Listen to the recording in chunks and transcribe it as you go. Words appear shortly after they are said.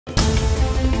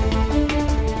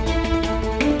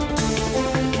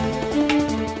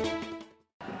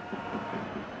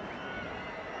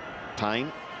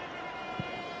Payne.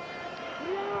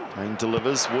 Payne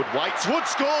delivers, Wood waits, Wood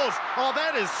scores! Oh,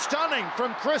 that is stunning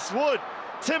from Chris Wood.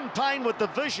 Tim Payne with the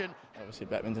vision. Obviously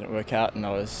Batman didn't work out, and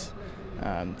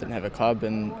I didn't have a club,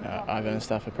 and Ivan and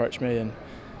stuff approached me, and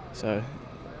so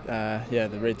yeah,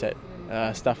 the red tape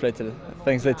stuff led to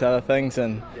other things,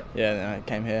 and yeah, I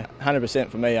came here. 100%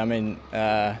 for me. I mean,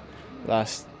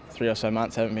 last 3 or so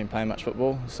months I haven't been playing much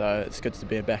football, so it's good to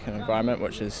be back in an environment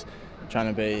which is trying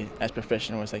to be as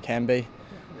professional as they can be,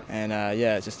 and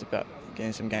yeah, it's just about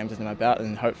getting some games under my belt,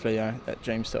 and hopefully that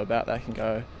dream's still about that I can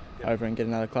go over and get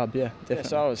another club. Yeah, definitely. Yeah,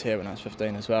 so I was here when I was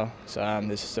 15 as well, so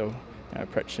there's still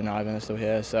Pritch and Ivan are still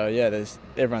here, so yeah,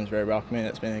 everyone's very welcoming.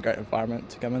 It's been a great environment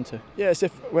to come into. Yeah, so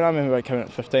when I remember coming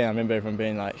at 15, I remember everyone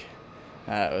being like,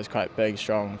 it was quite big,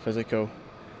 strong, physical.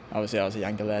 Obviously I was a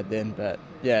younger lad then, but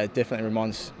yeah, it definitely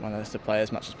reminds one of us to play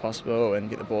as much as possible and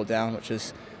get the ball down, which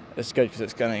is good because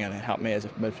it's going to help me as a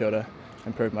midfielder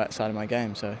improve that side of my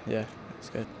game, so yeah, it's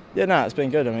good. Yeah, no, it's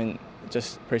been good. I mean,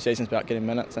 just pre-season's about getting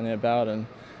minutes under about, and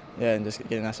yeah, and just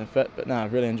getting nice and fit, but no,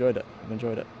 I've really enjoyed it. I've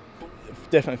enjoyed it.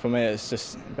 Definitely for me, it's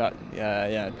just about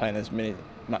playing as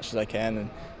much as I can, and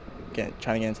trying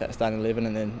to get into that starting 11,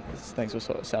 and then things will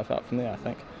sort itself out from there, I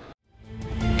think.